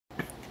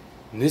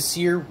This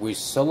year, we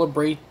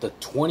celebrate the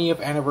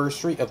 20th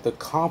anniversary of the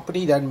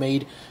company that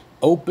made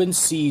Open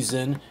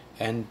Season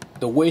and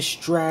The Wish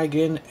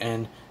Dragon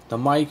and the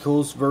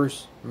Mitchells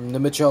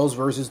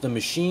versus the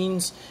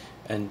Machines,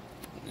 and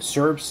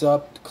Surf's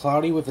Up,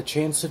 Cloudy with a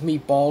Chance of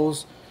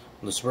Meatballs,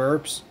 the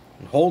Smurfs,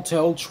 and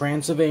Hotel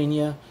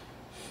Transylvania,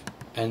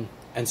 and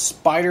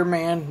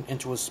Spider-Man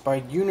Into a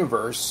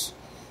Spider-Universe,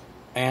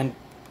 and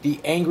the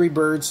Angry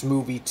Birds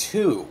movie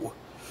 2.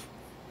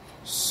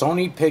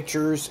 Sony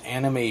Pictures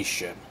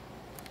Animation.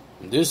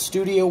 This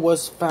studio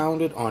was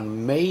founded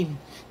on May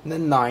the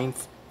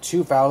 9th,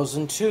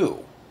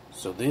 2002.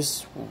 So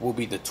this will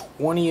be the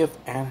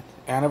 20th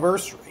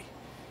anniversary.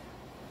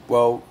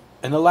 Well,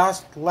 in the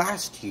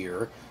last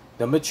year,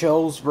 the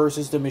Mitchells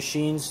vs. the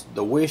Machines,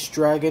 The Wish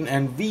Dragon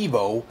and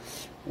Vivo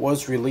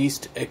was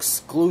released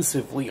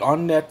exclusively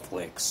on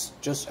Netflix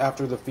just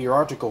after the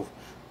theatrical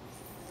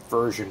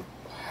version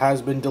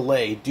has been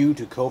delayed due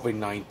to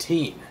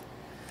COVID-19.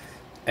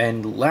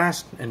 And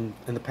in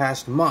the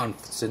past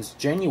month, since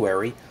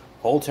January,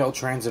 Hotel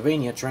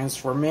Transylvania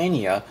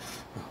Transformania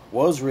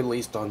was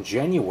released on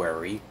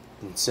January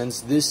since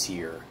this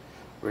year,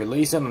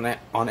 released on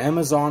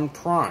Amazon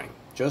Prime,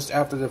 just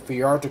after the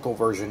theatrical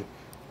version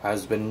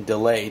has been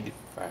delayed,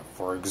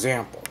 for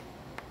example.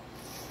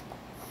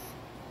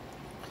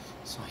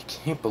 So I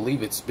can't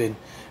believe it's been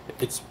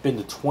the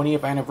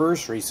 20th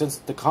anniversary since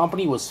the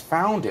company was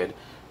founded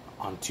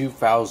on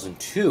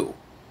 2002.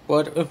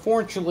 But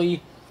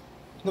unfortunately,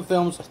 the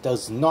films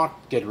does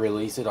not get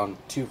released on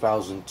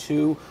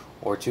 2002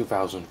 or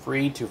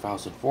 2003,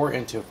 2004,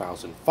 and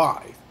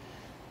 2005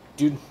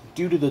 due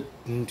to the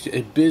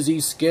busy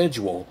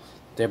schedule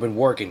they've been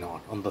working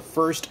on the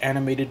first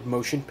animated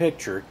motion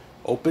picture,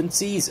 Open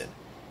Season.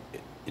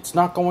 It's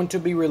not going to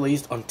be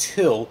released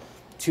until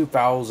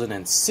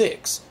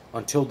 2006,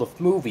 until the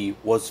movie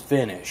was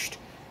finished,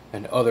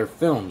 and other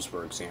films,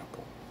 for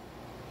example.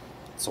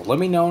 So let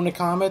me know in the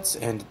comments,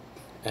 and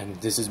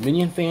this is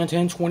Minion Fan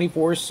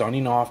 1024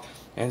 signing off,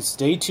 and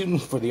stay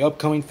tuned for the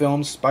upcoming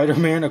films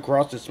Spider-Man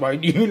Across the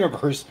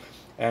Spider-Universe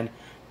and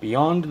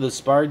Beyond the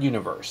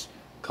Spider-Universe,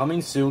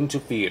 coming soon to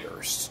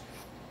theaters.